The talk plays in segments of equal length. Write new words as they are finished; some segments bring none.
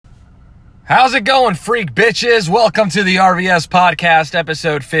How's it going, freak bitches? Welcome to the RVS Podcast,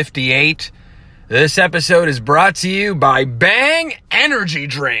 episode 58. This episode is brought to you by Bang Energy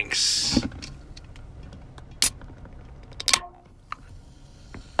Drinks.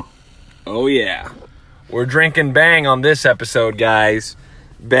 Oh yeah, we're drinking Bang on this episode, guys.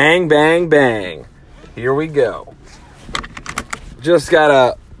 Bang, bang, bang. Here we go. Just got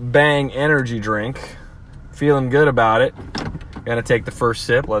a Bang energy drink. Feeling good about it. Gonna take the first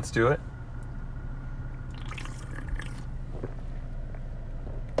sip. Let's do it.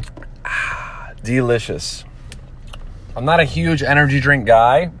 Delicious. I'm not a huge energy drink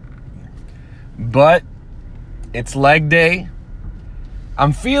guy, but it's leg day.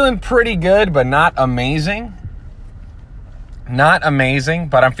 I'm feeling pretty good, but not amazing. Not amazing,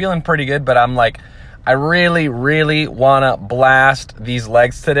 but I'm feeling pretty good. But I'm like, I really, really want to blast these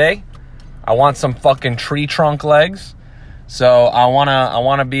legs today. I want some fucking tree trunk legs. So I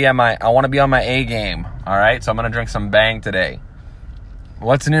want to be on my A game. All right. So I'm gonna drink some Bang today.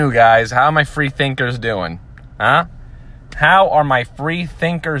 What's new, guys? How are my free thinkers doing? Huh? How are my free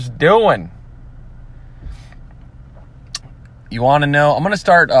thinkers doing? You want to know? I'm going to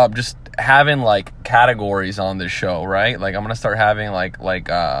start just having, like, categories on this show, right? Like, I'm going to start having, like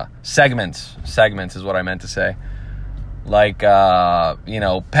segments. Segments is what I meant to say. Like, pet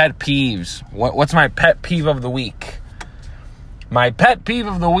peeves. What's my pet peeve of the week? My pet peeve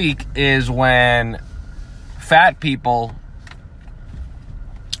of the week is when fat people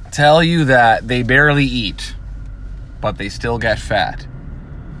tell you that they barely eat, but they still get fat.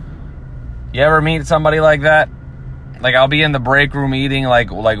 You ever meet somebody like that? Like, I'll be in the break room eating like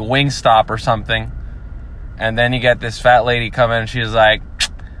Wingstop or something, and then you get this fat lady come in and she's like,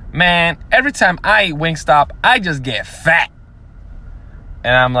 man, every time I eat Wingstop, I just get fat.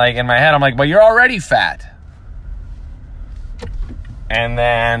 And I'm like, in my head, I'm like, but you're already fat. And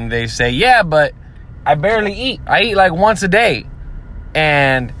then they say, yeah, but I barely eat. I eat like once a day.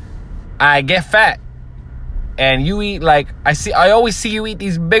 And I get fat. And you eat I always see you eat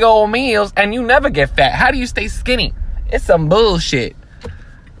these big old meals and you never get fat. How do you stay skinny? It's some bullshit.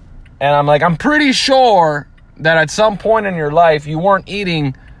 And I'm like, I'm pretty sure that at some point in your life you weren't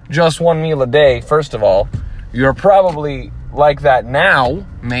eating just one meal a day, first of all. You're probably like that now,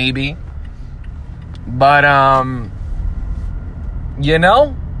 maybe. But I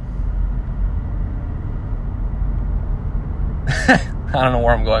don't know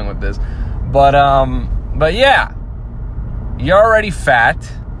where I'm going with this. But yeah. You're already fat.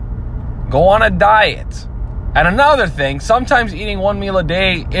 Go on a diet. And another thing, sometimes eating one meal a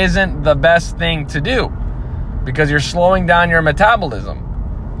day isn't the best thing to do because you're slowing down your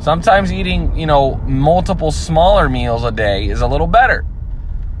metabolism. Sometimes eating, multiple smaller meals a day is a little better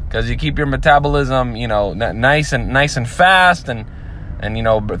because you keep your metabolism, nice and fast and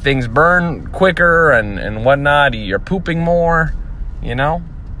things burn quicker and whatnot. You're pooping more.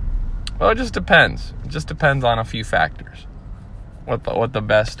 Well, it just depends. It just depends on a few factors. What the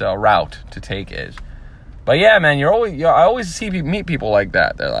best route to take is. But yeah, man, I always meet people like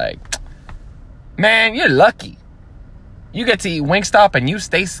that. They're like, man, you're lucky. You get to eat Wingstop and you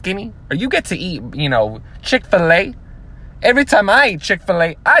stay skinny, or you get to eat, Chick-fil-A. Every time I eat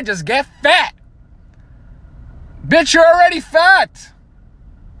Chick-fil-A, I just get fat. Bitch, you're already fat.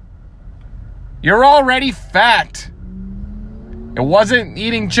 You're already fat. It wasn't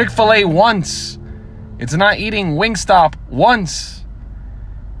eating Chick-fil-A once. It's not eating Wingstop once.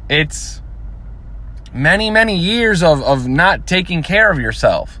 It's many, many years of not taking care of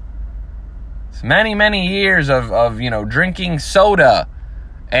yourself. It's many, many years of drinking soda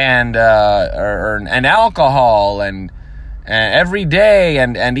and alcohol and every day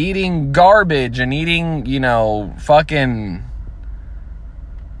and eating garbage and eating, fucking,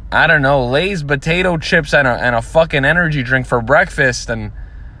 I don't know, Lay's potato chips and a fucking energy drink for breakfast. And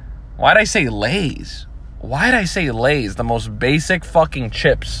why'd I say Lay's? Why'd I say Lay's? The most basic fucking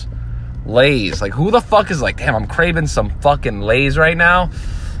chips. Lay's. Like, who the fuck is like, damn, I'm craving some fucking Lay's right now?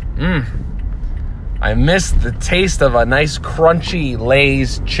 I miss the taste of a nice crunchy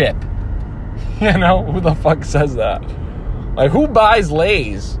Lay's chip. Who the fuck says that? Like, who buys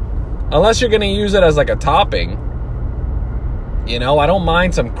Lay's? Unless you're gonna use it as like a topping. I don't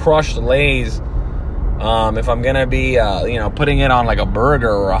mind some crushed Lay's if I'm going to be, putting it on like a burger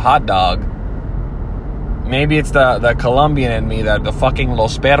or a hot dog. Maybe it's the Colombian in me, the fucking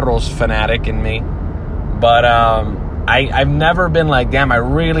Los Perros fanatic in me. But I've never been like, damn, I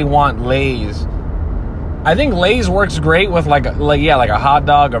really want Lay's. I think Lay's works great with like a hot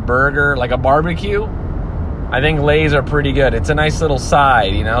dog, a burger, like a barbecue. I think Lay's are pretty good. It's a nice little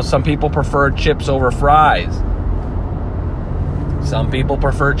side, Some people prefer chips over fries. Some people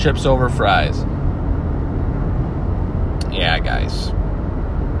prefer chips over fries. Yeah, guys.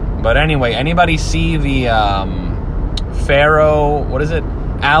 But anyway, anybody see the Pharaoh, what is it?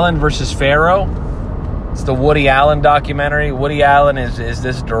 Allen versus Pharaoh? It's the Woody Allen documentary. Woody Allen is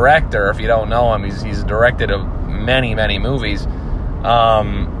this director. If you don't know him, he's directed many, many movies.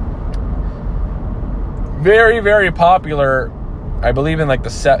 Very, very popular, I believe, in like the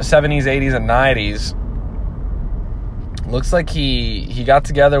 70s, 80s, and 90s. Looks like he got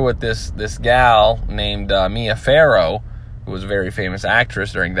together with this gal named Mia Farrow, who was a very famous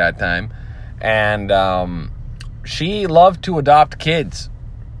actress during that time. And she loved to adopt kids.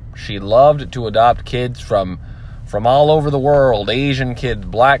 She loved to adopt kids from all over the world. Asian kids,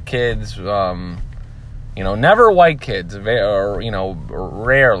 black kids, never white kids, or,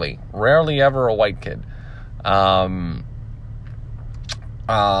 rarely ever a white kid. So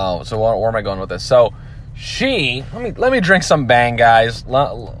where am I going with this? So let me drink some Bang, guys.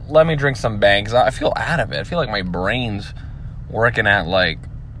 Let me drink some Bang, because I feel out of it. I feel like my brain's working at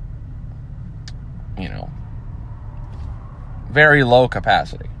very low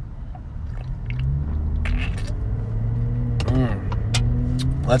capacity.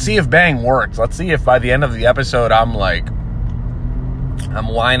 Let's see if Bang works. Let's see if by the end of the episode I'm whining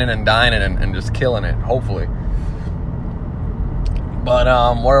and dining and just killing it, hopefully. But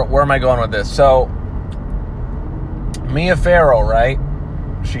where am I going with this? So Mia Farrow, right?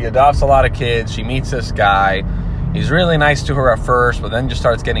 She adopts a lot of kids. She meets this guy. He's really nice to her at first, but then just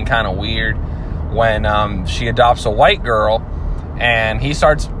starts getting kind of weird when she adopts a white girl, and he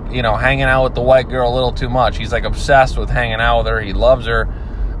starts hanging out with the white girl a little too much. He's like obsessed with hanging out with her. He loves her.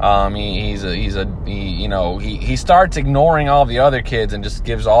 He starts ignoring all the other kids and just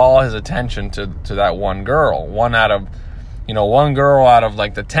gives all his attention to that one girl. One girl out of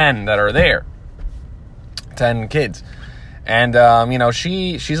like the 10 that are there. 10 kids. And,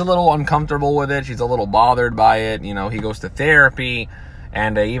 she's a little uncomfortable with it. She's a little bothered by it. He goes to therapy.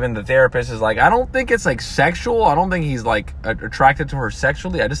 And even the therapist is like, I don't think it's like sexual. I don't think he's like attracted to her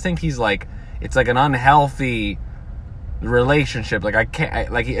sexually. I just think he's like, it's like an unhealthy relationship. Like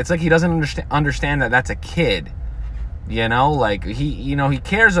it's like he doesn't understand that that's a kid. Like he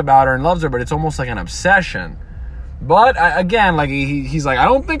cares about her and loves her, but it's almost like an obsession. But again, like he's like, I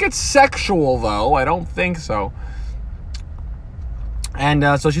don't think it's sexual though. I don't think so. And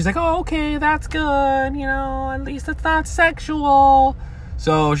so she's like, oh, okay, that's good. At least it's not sexual.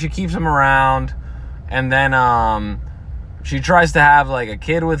 So she keeps him around, and then she tries to have like a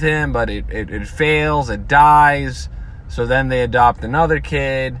kid with him, but it fails. It dies. So then they adopt another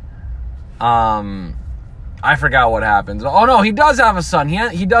kid. I forgot what happens. Oh no, he does have a son.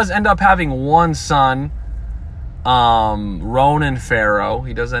 He does end up having one son. Ronan Farrow.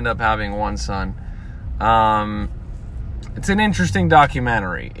 He does end up having one son. It's an interesting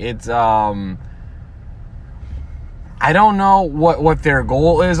documentary. It's I don't know what their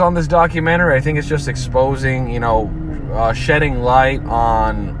goal is on this documentary. I think it's just exposing, shedding light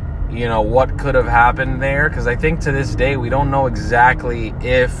on, what could have happened there. Because I think to this day we don't know exactly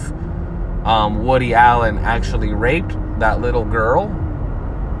if Woody Allen actually raped that little girl.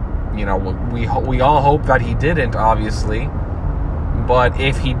 We all hope that he didn't, obviously. But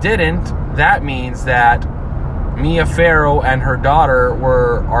if he didn't, that means that Mia Farrow and her daughter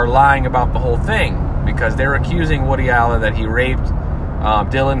are lying about the whole thing, because they're accusing Woody Allen that he raped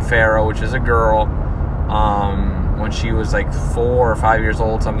Dylan Farrow, which is a girl, when she was like 4 or 5 years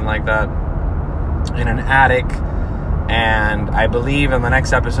old, something like that, in an attic. And I believe in the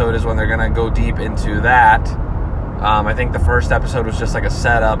next episode is when they're going to go deep into that. I think the first episode was just like a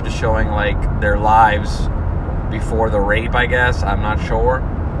setup, just showing like their lives before the rape, I guess. I'm not sure.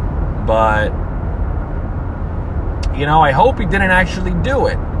 But I hope he didn't actually do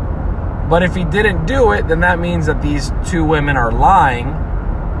it. But if he didn't do it, then that means that these two women are lying.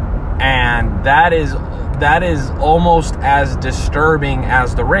 And that is almost as disturbing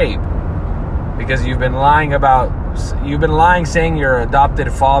as the rape. Because you've been lying saying your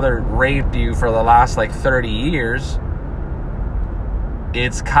adopted father raped you for the last like 30 years.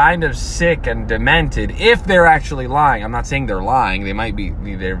 It's kind of sick and demented if they're actually lying. I'm not saying they're lying.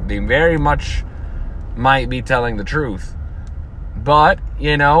 They very much might be telling the truth. But,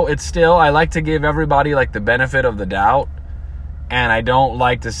 it's still, I like to give everybody like the benefit of the doubt. And I don't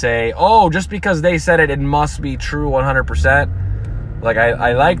like to say, oh, just because they said it must be true 100%. Like,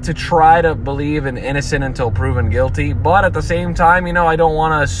 I like to try to believe in innocent until proven guilty. But at the same time, I don't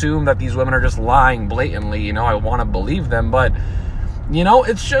want to assume that these women are just lying blatantly. I want to believe them. But,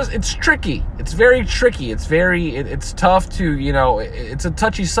 it's tricky. It's very tricky. It's tough to, it's a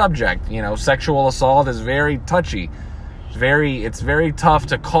touchy subject. Sexual assault is very touchy. It's very tough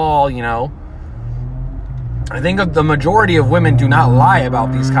to call, you know. I think the majority of women do not lie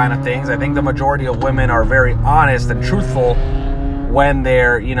about these kind of things. I think the majority of women are very honest and truthful when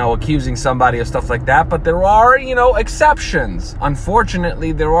they're, you know, accusing somebody of stuff like that. But there are, you know, exceptions.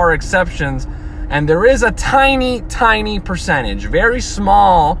 Unfortunately, there are exceptions. And there is a tiny, tiny percentage, very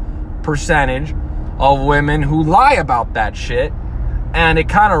small percentage of women who lie about that shit. And it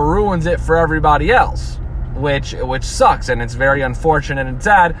kind of ruins it for everybody else, which sucks. And it's very unfortunate and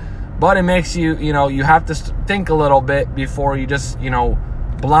sad. But it makes you, you know, you have to think a little bit before you just, you know,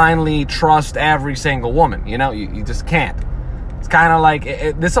 blindly trust every single woman. You know, you just can't. It's kind of like,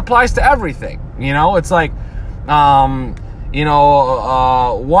 this applies to everything. You know, it's like, you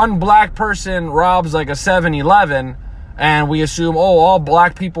know, one black person robs like a 7-Eleven and we assume, oh, all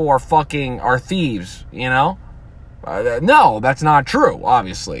black people are thieves, you know? No, that's not true,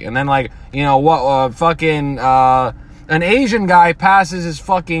 obviously. And then, like, you know, an Asian guy passes his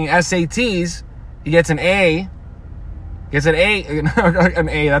fucking SATs, he gets an A. An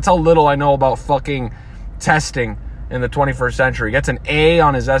A. That's how little I know about fucking testing in the 21st century. He gets an A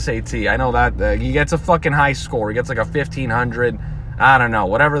on his SAT. I know that. He gets a fucking high score. He gets like a 1,500. I don't know.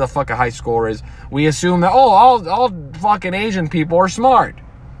 Whatever the fuck a high score is. We assume that, all fucking Asian people are smart.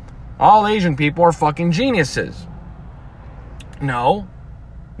 All Asian people are fucking geniuses. No,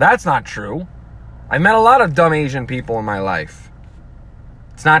 that's not true. I met a lot of dumb Asian people in my life.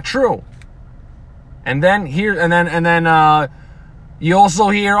 It's not true. And then you also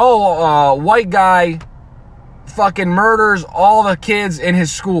hear, white guy fucking murders all the kids in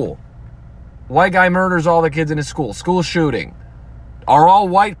his school. White guy murders all the kids in his school. School shooting. Are all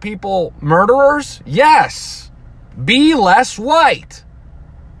white people murderers? Yes. Be less white.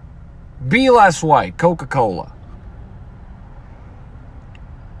 Be less white. Coca-Cola.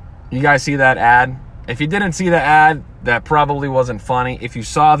 You guys see that ad? If you didn't see the ad, that probably wasn't funny. If you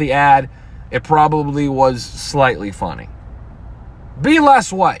saw the ad, it probably was slightly funny. Be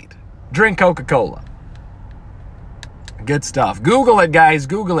less white. Drink Coca-Cola. Good stuff. Google it, guys.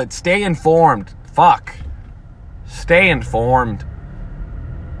 Google it. Stay informed. Fuck. Stay informed.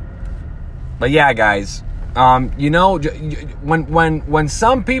 But yeah, guys. You know, when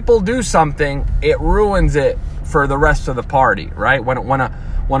some people do something, it ruins it for the rest of the party, right?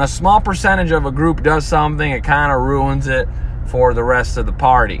 When a small percentage of a group does something, it kind of ruins it for the rest of the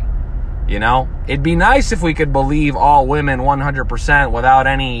party. You know, it'd be nice if we could believe all women 100% without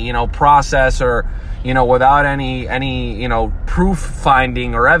any, you know, process or, you know, without any, you know, proof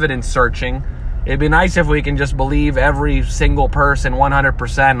finding or evidence searching. It'd be nice if we can just believe every single person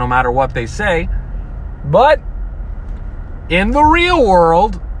 100% no matter what they say. But in the real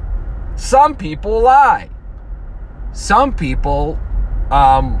world, some people lie. Some people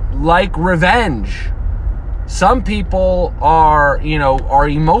like revenge. Some people are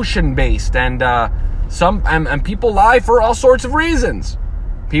emotion based, and people lie for all sorts of reasons.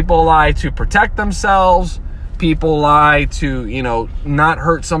 People lie to protect themselves. People lie to, you know, not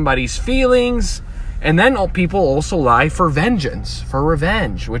hurt somebody's feelings. And then people also lie for vengeance, for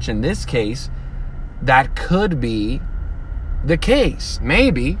revenge, which in this case, that could be the case.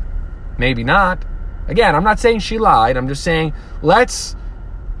 Maybe, maybe not. Again, I'm not saying she lied. I'm just saying let's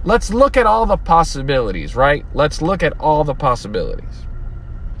look at all the possibilities, right? Let's look at all the possibilities.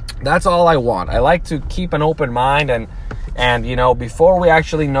 That's all I want. I like to keep an open mind, and you know, before we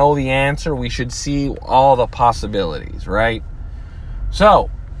actually know the answer, we should see all the possibilities, right?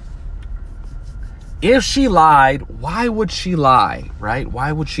 So, if she lied, why would she lie, right?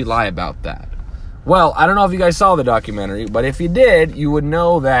 Why would she lie about that? Well, I don't know if you guys saw the documentary, but if you did, you would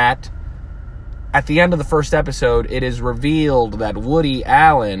know that at the end of the first episode, it is revealed that Woody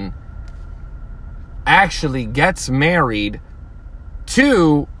Allen actually gets married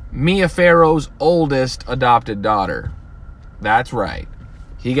to Mia Farrow's oldest adopted daughter. That's right.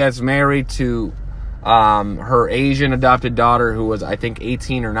 He gets married to her Asian adopted daughter, who was, I think,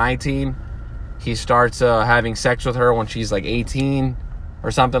 18 or 19. He starts having sex with her when she's like 18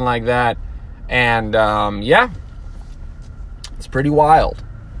 or something like that. And yeah, it's pretty wild.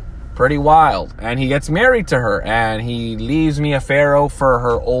 Pretty wild. And he gets married to her, and he leaves Mia Farrow for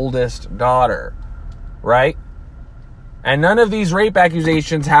her oldest daughter, right? And none of these rape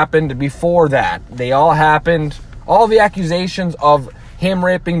accusations happened before that. They all happened, all the accusations of him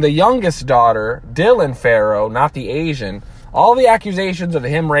raping the youngest daughter, Dylan Farrow, not the Asian, all the accusations of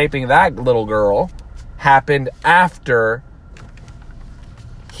him raping that little girl happened after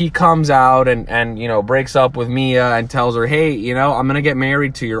he comes out and you know, breaks up with Mia and tells her, hey, you know, I'm going to get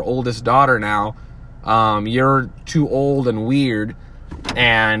married to your oldest daughter now. You're too old and weird,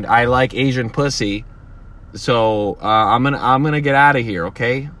 and I like Asian pussy. So I'm gonna get out of here,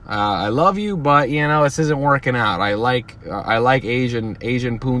 okay? I love you, but this isn't working out. I like Asian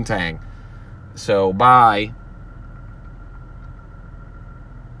poontang. So bye.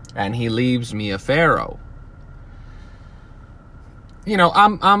 And he leaves me a pharaoh.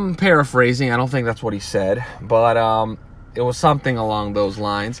 I'm paraphrasing. I don't think that's what he said, but it was something along those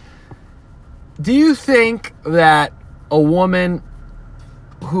lines. Do you think that a woman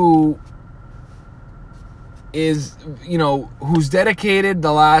who is, who's dedicated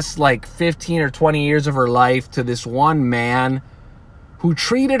the last 15 or 20 years of her life to this one man who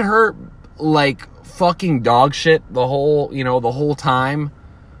treated her like fucking dog shit the whole time,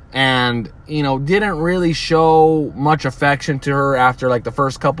 and didn't really show much affection to her after the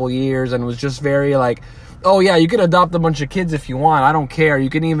first couple years, and was just very oh yeah, you can adopt a bunch of kids if you want, I don't care, you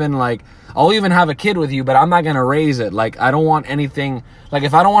can even I'll even have a kid with you, but I'm not gonna raise it. I don't want anything.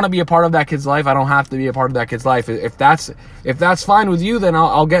 If I don't want to be a part of that kid's life, I don't have to be a part of that kid's life. If that's fine with you, then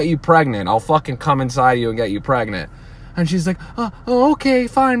I'll get you pregnant. I'll fucking come inside you and get you pregnant. And she's like, oh okay,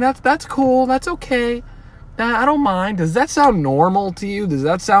 fine. That's cool. That's okay. I don't mind. Does that sound normal to you? Does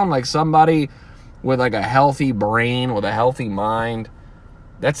that sound like somebody with a healthy brain, with a healthy mind?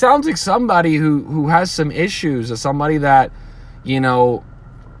 That sounds like somebody who has some issues, or somebody that,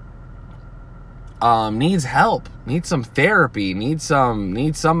 needs help, needs some therapy, needs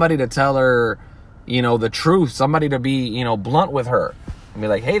somebody to tell her, the truth, somebody to be, blunt with her and be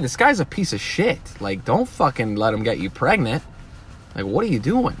like, hey, this guy's a piece of shit. Don't fucking let him get you pregnant. What are you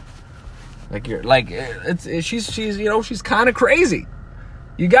doing? She's kind of crazy.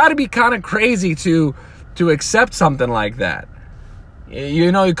 You got to be kind of crazy to accept something like that.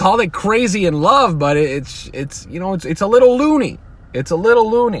 You call it crazy in love, but it's a little loony. It's a little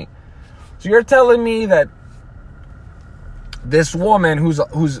loony. So you're telling me that this woman who's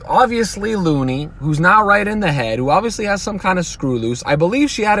obviously loony, who's not right in the head, who obviously has some kind of screw loose, I believe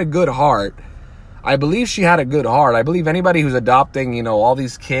she had a good heart. I believe anybody who's adopting, all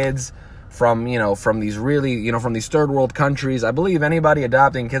these kids from these really, from these third world countries, I believe anybody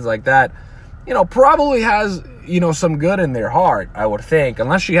adopting kids like that, probably has, some good in their heart, I would think,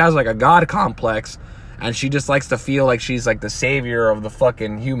 unless she has a God complex and she just likes to feel like she's the savior of the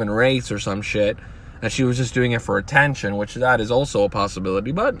fucking human race or some shit, and she was just doing it for attention, which that is also a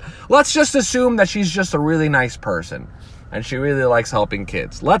possibility. But let's just assume that she's just a really nice person and she really likes helping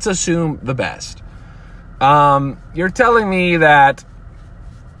kids. Let's assume the best. You're telling me that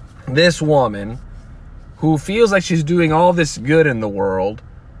this woman who feels like she's doing all this good in the world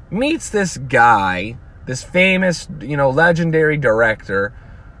meets this guy, this famous, legendary director,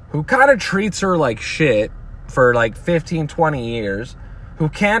 who kind of treats her like shit for 15, 20 years, who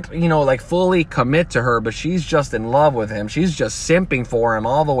can't, fully commit to her, but she's just in love with him. She's just simping for him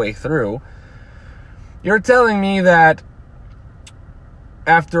all the way through. You're telling me that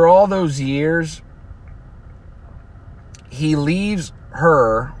after all those years, he leaves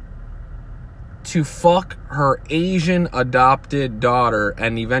her to fuck her Asian adopted daughter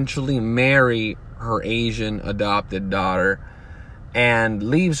and eventually marry her Asian adopted daughter, and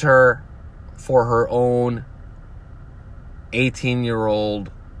leaves her for her own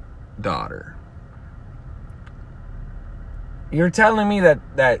 18-year-old daughter. You're telling me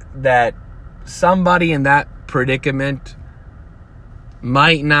that somebody in that predicament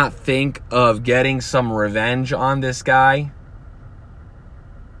might not think of getting some revenge on this guy?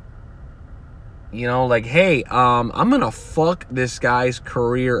 Hey, I'm gonna fuck this guy's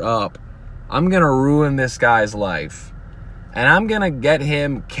career up. I'm gonna ruin this guy's life. And I'm going to get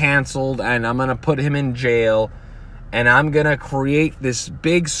him canceled, and I'm going to put him in jail, and I'm going to create this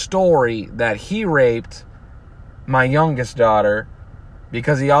big story that he raped my youngest daughter,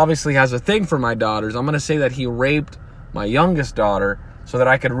 because he obviously has a thing for my daughters. I'm going to say that he raped my youngest daughter so that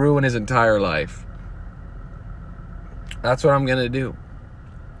I could ruin his entire life. That's what I'm going to do.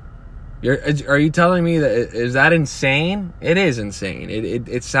 Are you telling me that, is that insane? It is insane.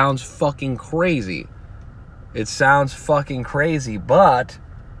 It sounds fucking crazy. It sounds fucking crazy, but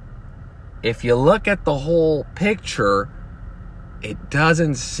if you look at the whole picture, it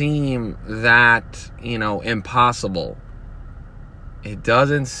doesn't seem that, impossible. It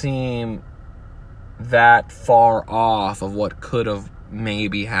doesn't seem that far off of what could have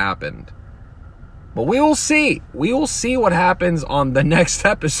maybe happened. But we will see. We will see what happens on the next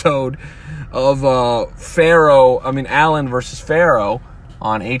episode of Allen versus Pharaoh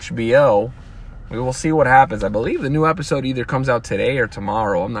on HBO. We will see what happens. I believe the new episode either comes out today or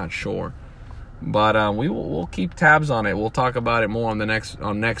tomorrow. I'm not sure, but we'll keep tabs on it. We'll talk about it more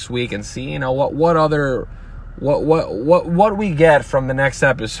on next week and see what other what we get from the next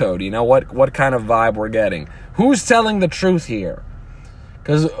episode. You know, what kind of vibe we're getting. Who's telling the truth here?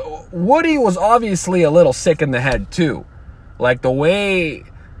 Because Woody was obviously a little sick in the head too. Like the way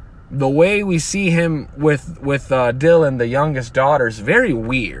we see him with Dylan, the youngest daughter, is very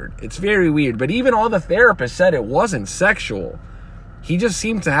weird. It's very weird. But even all the therapists said it wasn't sexual. He just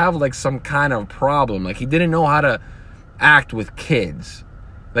seemed to have like some kind of problem. Like he didn't know how to act with kids.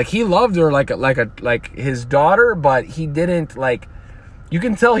 Like he loved her like his daughter, but he didn't like. You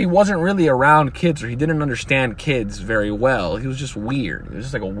can tell he wasn't really around kids, or he didn't understand kids very well. He was just weird. He was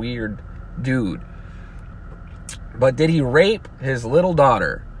just like a weird dude. But did he rape his little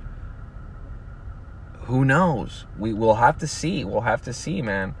daughter? Who knows? We'll have to see. We'll have to see,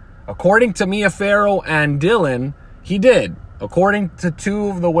 man. According to Mia Farrow and Dylan, he did. According to two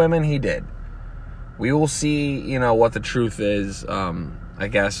of the women, he did. We will see, you know, what the truth is. I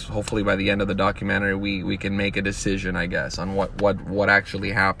guess hopefully by the end of the documentary we can make a decision, I guess, on what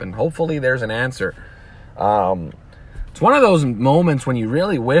actually happened. Hopefully there's an answer. It's one of those moments when you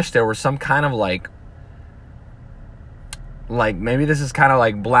really wish there was some kind of like maybe this is kind of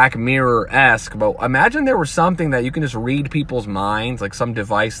like Black Mirror-esque, but imagine there was something that you can just read people's minds, like some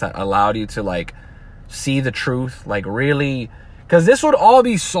device that allowed you to like see the truth, like really, because this would all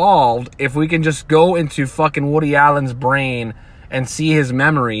be solved if we can just go into fucking Woody Allen's brain and see his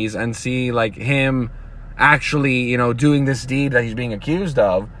memories and see like him actually, you know, doing this deed that he's being accused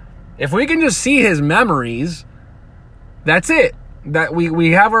of. If we can just see his memories, that's it. That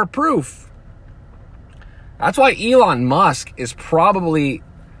we have our proof. That's why Elon Musk is probably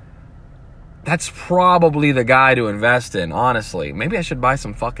the guy to invest in, honestly. Maybe I should buy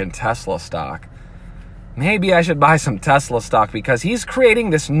some fucking Tesla stock. Maybe I should buy some Tesla stock because he's creating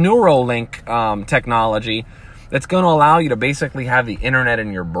this Neuralink technology that's going to allow you to basically have the internet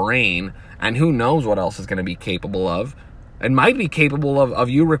in your brain, and who knows what else is going to be capable of. It might be capable of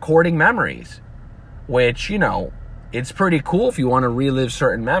you recording memories, which, you know, it's pretty cool if you want to relive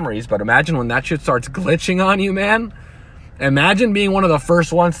certain memories, but imagine when that shit starts glitching on you, man. Imagine being one of the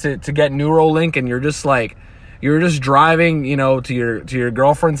first ones to get Neuralink, and you're just driving, you know, to your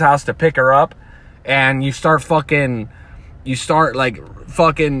girlfriend's house to pick her up, and you start like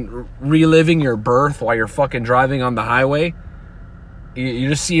fucking reliving your birth while you're fucking driving on the highway. You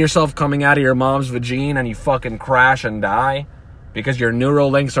just see yourself coming out of your mom's vagina and you fucking crash and die because your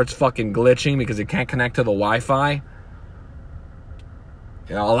Neuralink starts fucking glitching because it can't connect to the Wi-Fi.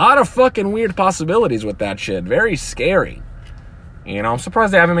 You know, a lot of fucking weird possibilities with that shit. Very scary. You know, I'm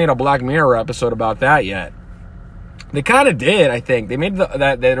surprised they haven't made a Black Mirror episode about that yet. They kind of did, I think. They made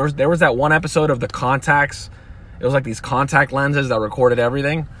there was that one episode of the contacts. It was like these contact lenses that recorded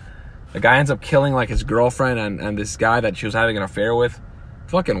everything. The guy ends up killing like his girlfriend and this guy that she was having an affair with.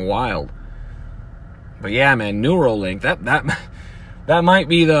 Fucking wild. But yeah, man, Neuralink, that might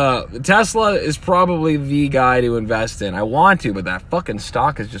be Tesla is probably the guy to invest in. I want to, but that fucking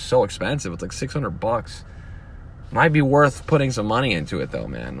stock is just so expensive. It's like $600. Might be worth putting some money into it though,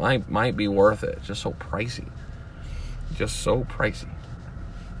 man. Might be worth it. It's just so pricey. Just so pricey.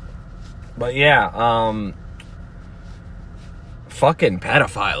 But yeah, fucking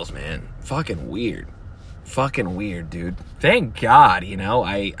pedophiles, man. Fucking weird, dude. Thank God, you know.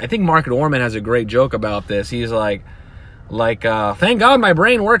 I think Mark Norman has a great joke about this. He's like, thank God my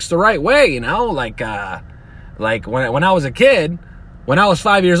brain works the right way, you know. Like when I was a kid, when I was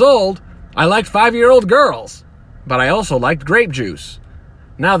 5 years old, I liked 5-year-old girls, but I also liked grape juice.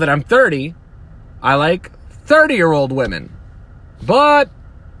 Now that I'm 30, I like 30-year-old women, but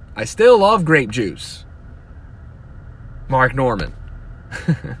I still love grape juice. Mark Norman.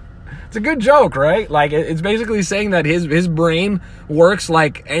 It's a good joke, right? Like, it's basically saying that his brain works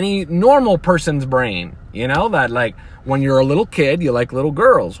like any normal person's brain. You know, that like when you're a little kid, you like little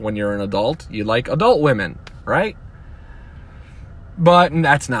girls. When you're an adult, you like adult women, right? But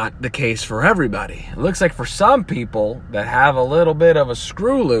that's not the case for everybody. It looks like for some people that have a little bit of a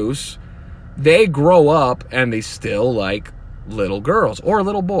screw loose, they grow up and they still like little girls or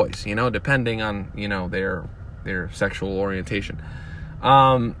little boys, you know, depending on, you know, their sexual orientation.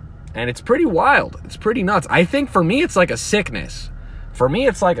 And it's pretty wild. It's pretty nuts. I think for me, it's like a sickness.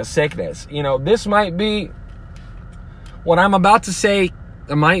 You know, this might be, what I'm about to say,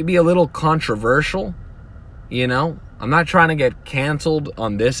 it might be a little controversial, you know. I'm not trying to get canceled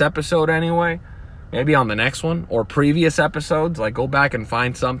on this episode anyway. Maybe on the next one or previous episodes. Like, go back and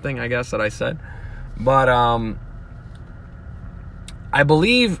find something, I guess, that I said. But I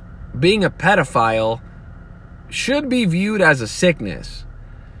believe being a pedophile should be viewed as a sickness.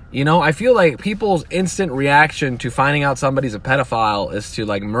 You know, I feel like people's instant reaction to finding out somebody's a pedophile is to,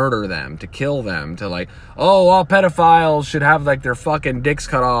 like, murder them, to kill them, to, like, oh, all pedophiles should have, like, their fucking dicks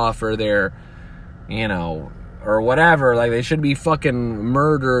cut off or their, you know, or whatever. Like, they should be fucking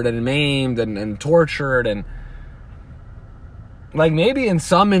murdered and maimed and tortured. And, like, maybe in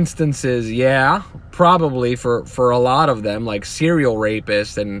some instances, yeah, probably for a lot of them, like serial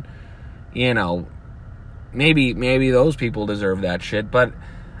rapists and, you know, maybe those people deserve that shit. But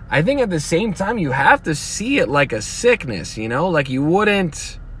I think at the same time, you have to see it like a sickness, you know? Like, you wouldn't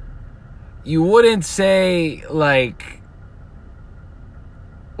say, like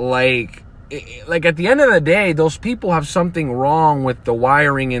at the end of the day, those people have something wrong with the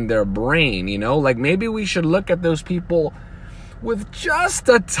wiring in their brain, you know? Like, maybe we should look at those people with just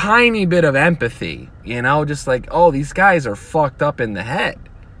a tiny bit of empathy, you know? Just like, oh, these guys are fucked up in the head.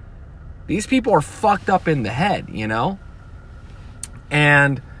 These people are fucked up in the head, you know?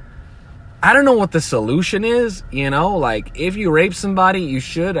 And I don't know what the solution is, you know? Like, if you rape somebody, you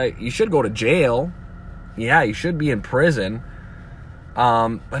should go to jail. Yeah, you should be in prison.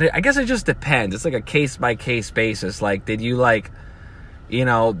 But I guess it just depends. It's like a case-by-case basis. Like, did you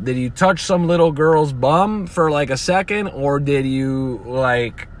touch some little girl's bum for, like, a second? Or did you,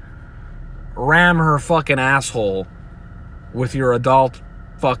 like, ram her fucking asshole with your adult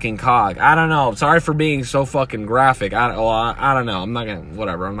fucking cock? I don't know. Sorry for being so fucking graphic. I don't know. I'm not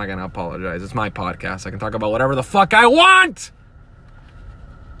gonna apologize. It's my podcast. I can talk about whatever the fuck I want.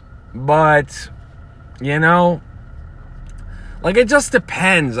 But, you know, like, it just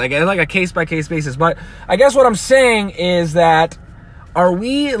depends. Like a case by case basis. But I guess what I'm saying is that, are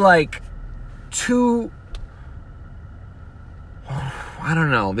we, like, too, I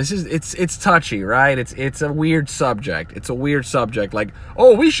don't know. It's touchy, right? It's a weird subject. It's a weird subject. Like,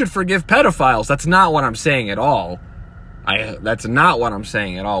 oh, we should forgive pedophiles. That's not what I'm saying at all. That's not what I'm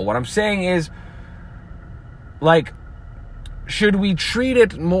saying at all. What I'm saying is, like, should we treat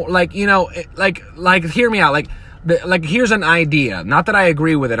it more like, you know, like hear me out. Like, here's an idea. Not that I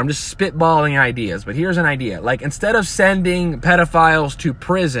agree with it. I'm just spitballing ideas. But here's an idea. Like, instead of sending pedophiles to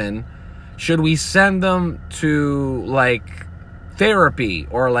prison, should we send them to, like, therapy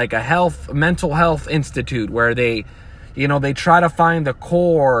or like a mental health institute where they try to find the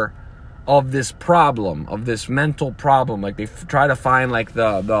core of this problem, of this mental problem? Like, they try to find, like,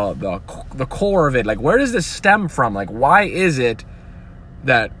 the core of it. Like, where does this stem from? Like, why is it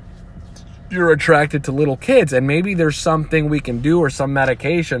that you're attracted to little kids? And maybe there's something we can do, or some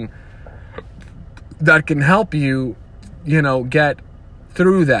medication that can help you, you know, get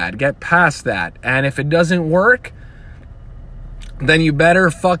through that, get past that. And if it doesn't work, then you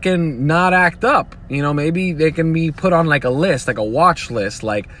better fucking not act up. You know, maybe they can be put on, like, a list, like a watch list.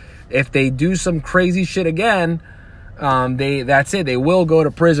 Like, if they do some crazy shit again, that's it. They will go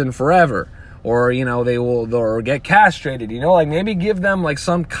to prison forever. Or, you know, they'll get castrated, you know? Like, maybe give them, like,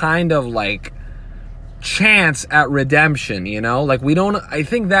 some kind of, like, chance at redemption, you know? Like, I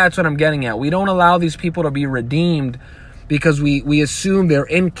think that's what I'm getting at. We don't allow these people to be redeemed because we assume they're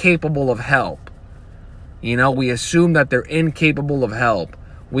incapable of help. You know, we assume that they're incapable of help.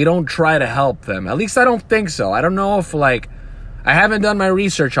 We don't try to help them. At least I don't think so. I don't know if, like, I haven't done my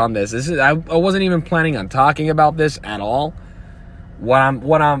research on this. I wasn't even planning on talking about this at all. But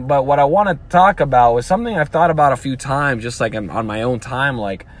what I want to talk about is something I've thought about a few times, just like on my own time.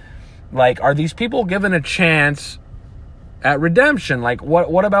 Like, are these people given a chance at redemption? Like,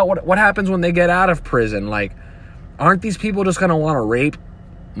 what happens when they get out of prison? Like, aren't these people just gonna want to rape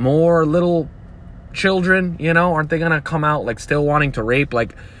more little children? You know, aren't they gonna come out, like, still wanting to rape?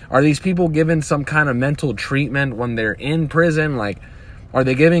 Like, are these people given some kind of mental treatment when they're in prison? Like, are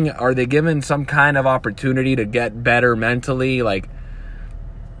they given some kind of opportunity to get better mentally? Like,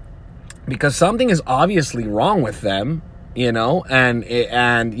 because something is obviously wrong with them, you know?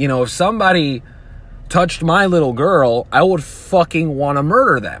 And you know, if somebody touched my little girl, I would fucking want to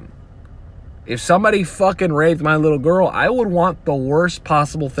murder them. If somebody fucking raped my little girl, I would want the worst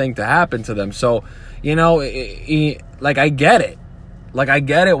possible thing to happen to them. So, you know, like, I get it. Like, I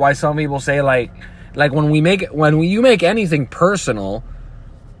get it why some people say, like when you make anything personal,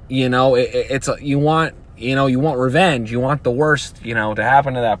 you know, you want revenge. You want the worst, you know, to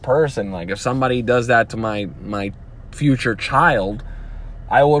happen to that person. Like, if somebody does that to my future child,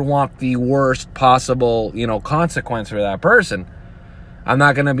 I would want the worst possible, you know, consequence for that person. I'm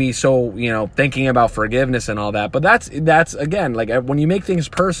not going to be so, you know, thinking about forgiveness and all that. But that's again, like, when you make things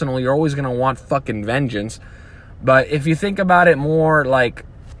personal, you're always going to want fucking vengeance. But if you think about it more like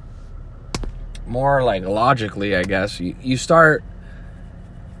logically, I guess, you start,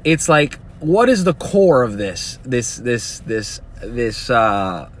 it's like, what is the core of this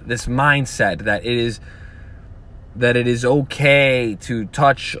mindset that it is okay to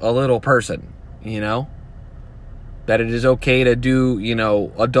touch a little person, that it is okay to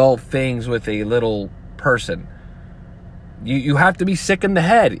do, adult things with a little person. You have to be sick in the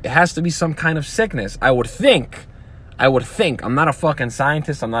head. It has to be some kind of sickness. I would think, I'm not a fucking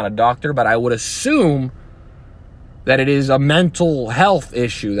scientist, I'm not a doctor, but I would assume that it is a mental health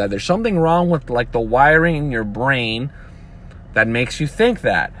issue, that there's something wrong with like the wiring in your brain that makes you think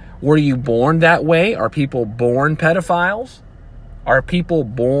that. Were you born that way? Are people born pedophiles? Are people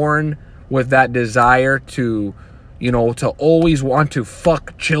born with that desire to, to always want to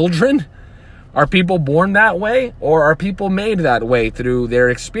fuck children? Are people born that way? Or are people made that way through their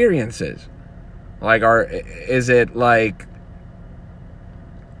experiences? Like, is it like,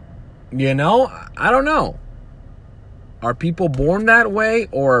 I don't know. Are people born that way,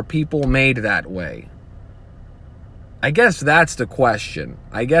 or are people made that way? I guess that's the question.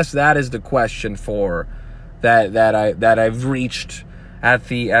 I guess that is the question for that I've reached at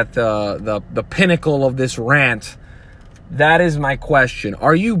the pinnacle of this rant. That is my question.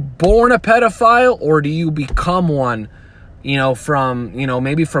 Are you born a pedophile, or do you become one, from,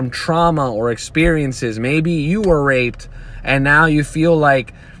 maybe from trauma or experiences? Maybe you were raped and now you feel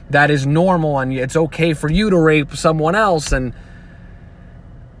like that is normal and it's okay for you to rape someone else. And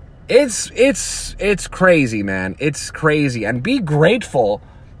it's crazy, man. It's crazy. And be grateful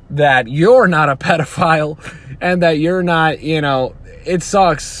that you're not a pedophile and that you're not, it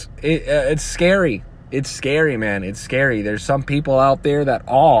sucks. It's scary. It's scary, man. It's scary. There's some people out there that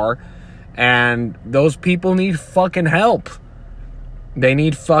are, and those people need fucking help. They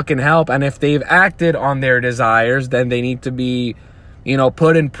need fucking help. And if they've acted on their desires, then they need to be,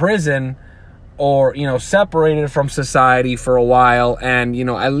 put in prison or, separated from society for a while. And,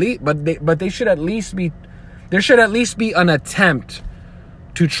 at least, but they should at least be, there should at least be an attempt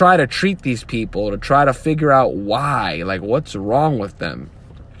to try to treat these people, to try to figure out why, like what's wrong with them.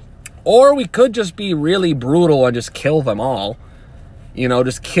 Or we could just be really brutal and just kill them all.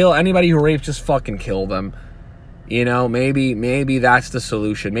 Just kill anybody who rapes, just fucking kill them. Maybe that's the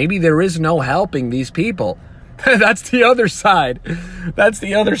solution. Maybe there is no helping these people. That's the other side. That's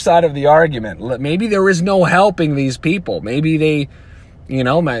the other side of the argument. Maybe there is no helping these people. Maybe they,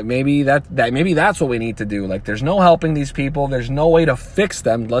 maybe that's what we need to do. Like, there's no helping these people. There's no way to fix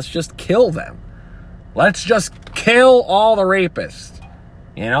them. Let's just kill them. Let's just kill all the rapists.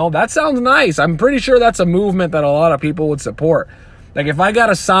 That sounds nice. I'm pretty sure that's a movement that a lot of people would support. Like, if I got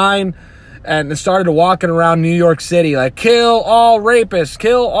a sign and started walking around New York City, like, kill all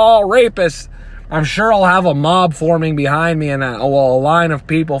rapists, I'm sure I'll have a mob forming behind me and a line of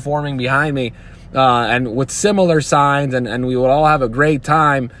people forming behind me, and with similar signs, and we would all have a great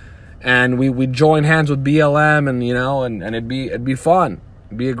time, and we'd join hands with BLM, and and it'd be fun.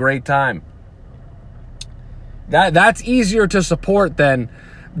 It'd be a great time. That's easier to support than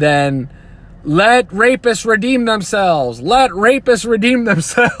let rapists redeem themselves. Let rapists redeem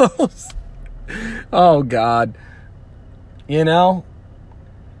themselves. Oh, God.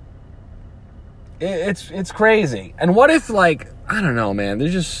 It's crazy. And what if, like, I don't know, man.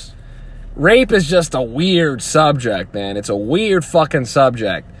 Rape is just a weird subject, man. It's a weird fucking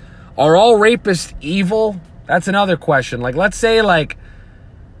subject. Are all rapists evil? That's another question. Like, let's say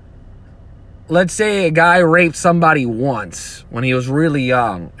a guy raped somebody once when he was really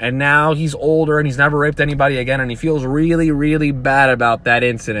young, and now he's older and he's never raped anybody again, and he feels really, really bad about that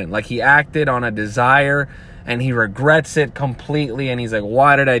incident. Like, he acted on a desire and he regrets it completely, and he's like,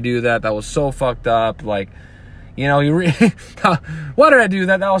 why did I do that? That was so fucked up. Like, why did I do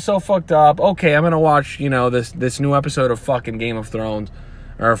that? That was so fucked up. Okay, I'm gonna watch, this new episode of fucking Game of Thrones,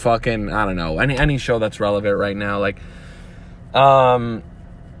 or fucking, I don't know, any show that's relevant right now. Like, I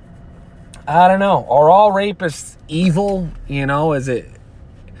don't know. Are all rapists evil?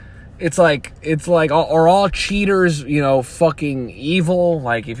 It's like, are all cheaters, fucking evil?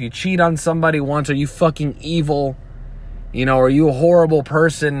 Like, if you cheat on somebody once, are you fucking evil? Are you a horrible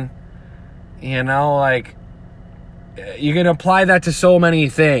person? Like, you can apply that to so many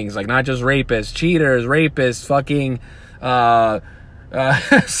things, like not just rapists, cheaters, rapists, fucking,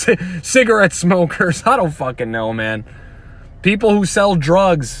 cigarette smokers. I don't fucking know, man. People who sell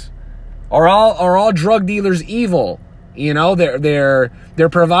drugs. Are all drug dealers evil? They're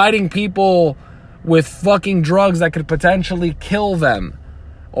providing people with fucking drugs that could potentially kill them,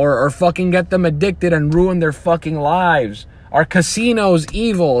 or fucking get them addicted and ruin their fucking lives. Are casinos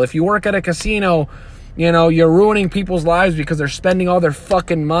evil? If you work at a casino, you're ruining people's lives because they're spending all their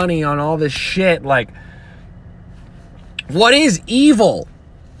fucking money on all this shit. Like, what is evil?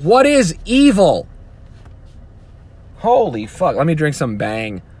 What is evil? Holy fuck. Let me drink some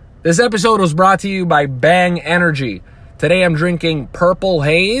Bang. This episode was brought to you by Bang Energy. Today I'm drinking Purple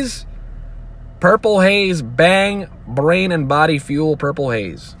Haze. Purple Haze Bang Brain and Body Fuel Purple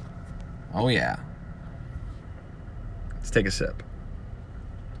Haze. Oh yeah. Let's take a sip.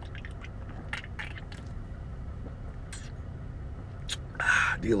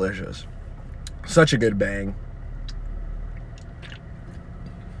 Ah, delicious. Such a good Bang.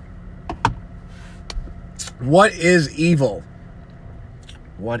 What is evil?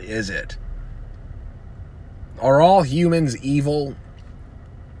 What is it? Are all humans evil?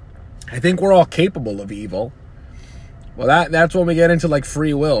 I think we're all capable of evil. Well, that's when we get into like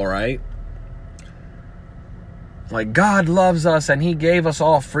free will, right? Like God loves us and he gave us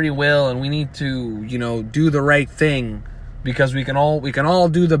all free will and we need to, do the right thing because we can all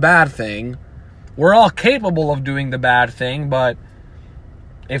do the bad thing. We're all capable of doing the bad thing, but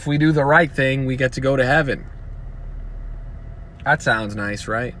if we do the right thing, we get to go to heaven. That sounds nice,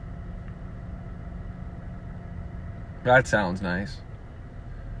 right? That sounds nice.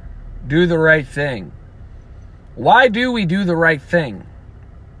 Do the right thing. Why do we do the right thing?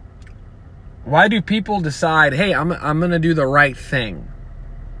 Why do people decide, hey, I'm going to do the right thing?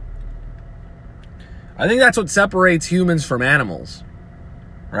 I think that's what separates humans from animals,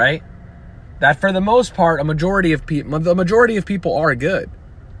 right? That for the most part, the majority of people are good.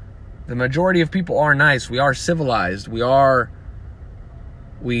 The majority of people are nice. We are civilized. We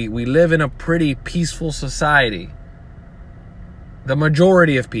live in a pretty peaceful society. The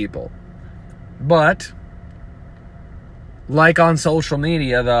majority of people. But, like on social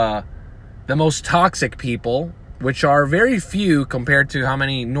media, the most toxic people, which are very few compared to how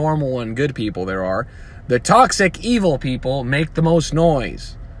many normal and good people there are, the toxic, evil people make the most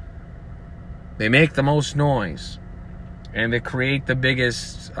noise. They make the most noise. And they create the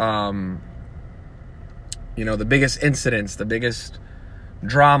biggest, the biggest incidents, the biggest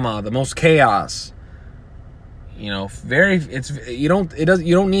drama, the most chaos. You don't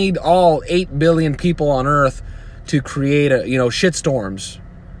need all 8 billion people on Earth to create shitstorms.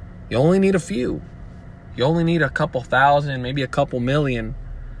 You only need a few. You only need a couple thousand, maybe a couple million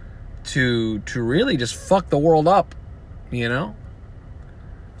to really just fuck the world up, It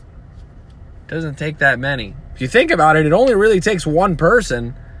doesn't take that many. If you think about it, it only really takes one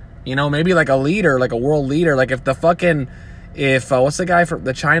person, maybe like a leader, like a world leader, like what's the guy from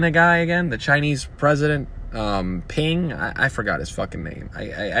the China guy again? The Chinese president, Ping? I forgot his fucking name.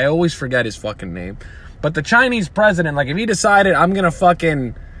 I always forget his fucking name. But the Chinese president, like if he decided I'm gonna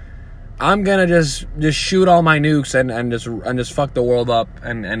just shoot all my nukes and just fuck the world up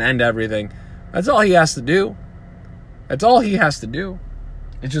and end everything. That's all he has to do. That's all he has to do.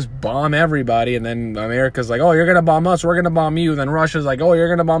 It's just bomb everybody, and then America's like, oh, you're going to bomb us, we're going to bomb you. Then Russia's like, oh, you're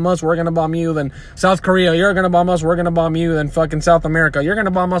going to bomb us, we're going to bomb you. Then South Korea, you're going to bomb us, we're going to bomb you. Then fucking South America, you're going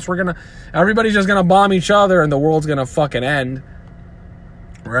to bomb us, everybody's just going to bomb each other, and the world's going to fucking end.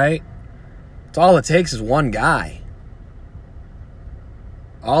 Right? It's all it takes is one guy.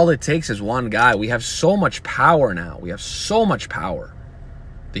 All it takes is one guy. We have so much power now. We have so much power.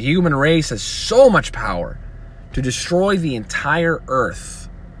 The human race has so much power to destroy the entire Earth.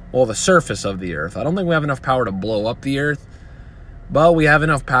 Well, the surface of the Earth. I don't think we have enough power to blow up the Earth, but we have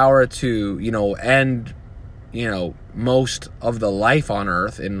enough power to, end, most of the life on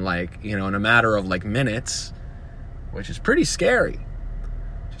Earth in in a matter of minutes, which is pretty scary.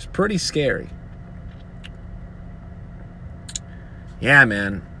 Just pretty scary. Yeah,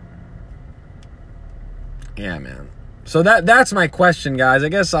 man. So that's my question, guys. I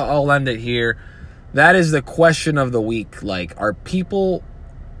guess I'll end it here. That is the question of the week. Are people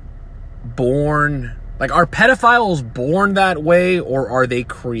born, are pedophiles born that way, or are they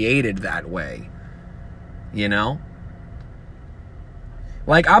created that way? I'm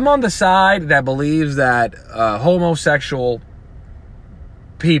on the side that believes that homosexual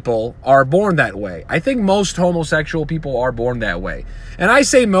people are born that way. I think most homosexual people are born that way. And I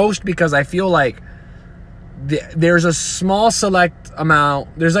say most because I feel like there's a small select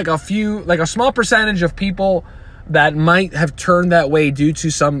amount, there's a small percentage of people that might have turned that way due to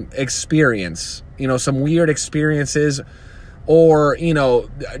some experience, some weird experiences, or,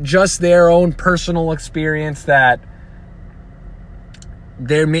 just their own personal experience that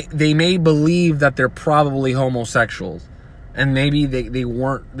they may believe that they're probably homosexuals, and maybe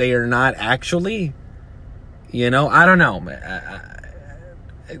they are not actually, I don't know.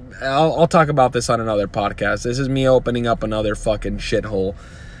 I'll talk about this on another podcast. This is me opening up another fucking shithole.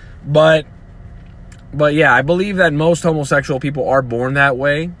 But yeah, I believe that most homosexual people are born that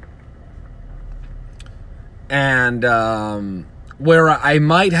way. And where I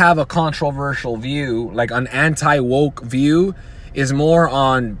might have a controversial view, like an anti-woke view, is more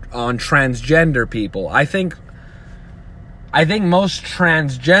on transgender people. I think most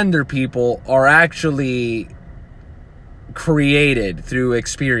transgender people are actually created through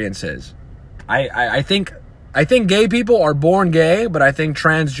experiences. I think gay people are born gay, but I think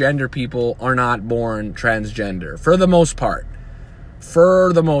transgender people are not born transgender for the most part.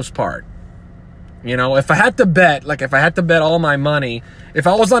 You know, if I had to bet all my money, if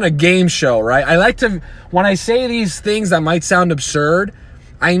I was on a game show, right? I like to, when I say these things that might sound absurd,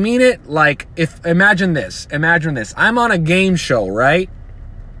 I mean it like, imagine this. I'm on a game show, right?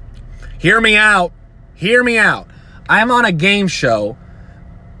 Hear me out. I'm on a game show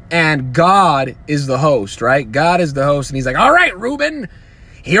and God is the host, right? God is the host and he's like, all right, Ruben,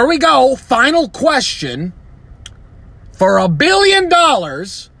 here we go. Final question. For $1 billion,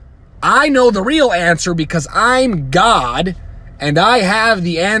 I know the real answer because I'm God and I have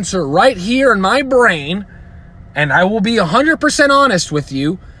the answer right here in my brain, and I will be 100% honest with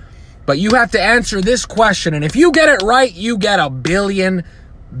you, but you have to answer this question, and if you get it right, you get $1 billion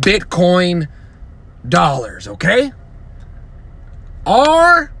Bitcoin dollars, okay?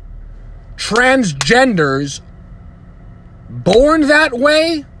 Are transgenders born that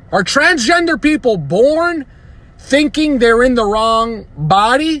way? Are transgender people born thinking they're in the wrong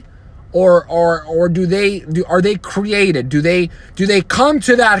body? Or are they created? Do they come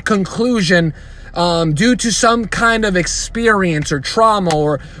to that conclusion due to some kind of experience or trauma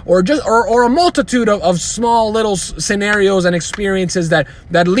or a multitude of small little scenarios and experiences that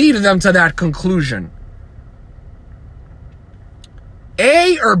lead them to that conclusion?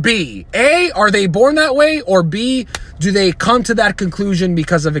 A or B? A, are they born that way? Or B, do they come to that conclusion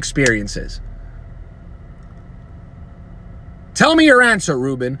because of experiences? Tell me your answer,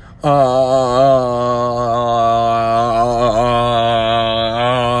 Ruben.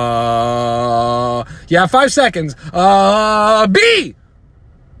 Yeah, 5 seconds. B!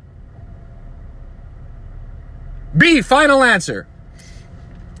 B, final answer.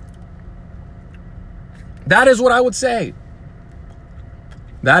 That is what I would say.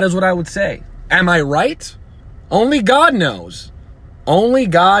 Am I right? Only God knows.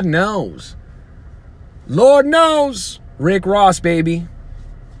 Lord knows. Rick Ross, baby.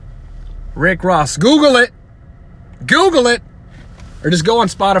 Rick Ross. Google it. Or just go on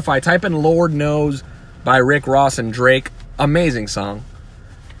Spotify. Type in Lord Knows by Rick Ross and Drake. Amazing song.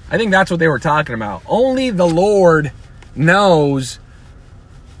 I think that's what they were talking about. Only the Lord knows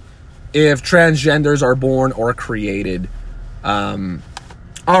if transgenders are born or created. All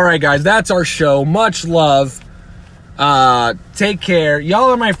right, guys. That's our show. Much love. Take care. Y'all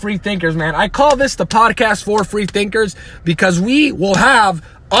are my free thinkers, man. I call this the podcast for free thinkers because we will have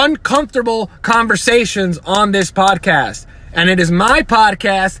uncomfortable conversations on this podcast. And it is my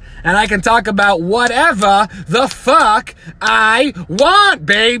podcast, and I can talk about whatever the fuck I want,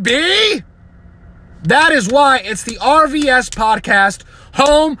 baby. That is why it's the RVS podcast,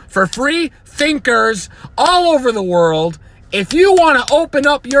 home for free thinkers all over the world. If you want to open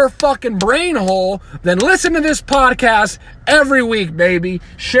up your fucking brain hole, then listen to this podcast every week, baby.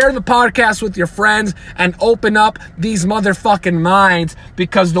 Share the podcast with your friends and open up these motherfucking minds,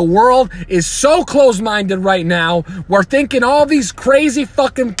 because the world is so close-minded right now. We're thinking all these crazy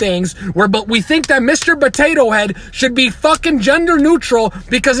fucking things, but we think that Mr. Potato Head should be fucking gender neutral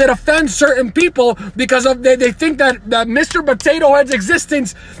because it offends certain people, because of they think that Mr. Potato Head's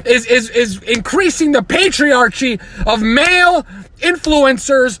existence is increasing the patriarchy of male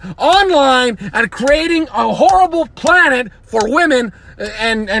influencers online and creating a horrible planet for women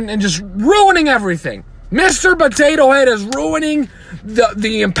and just ruining everything. Mr. Potato Head is ruining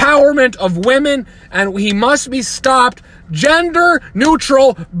the empowerment of women, and he must be stopped. Gender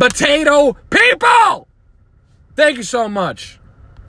neutral potato people! Thank you so much.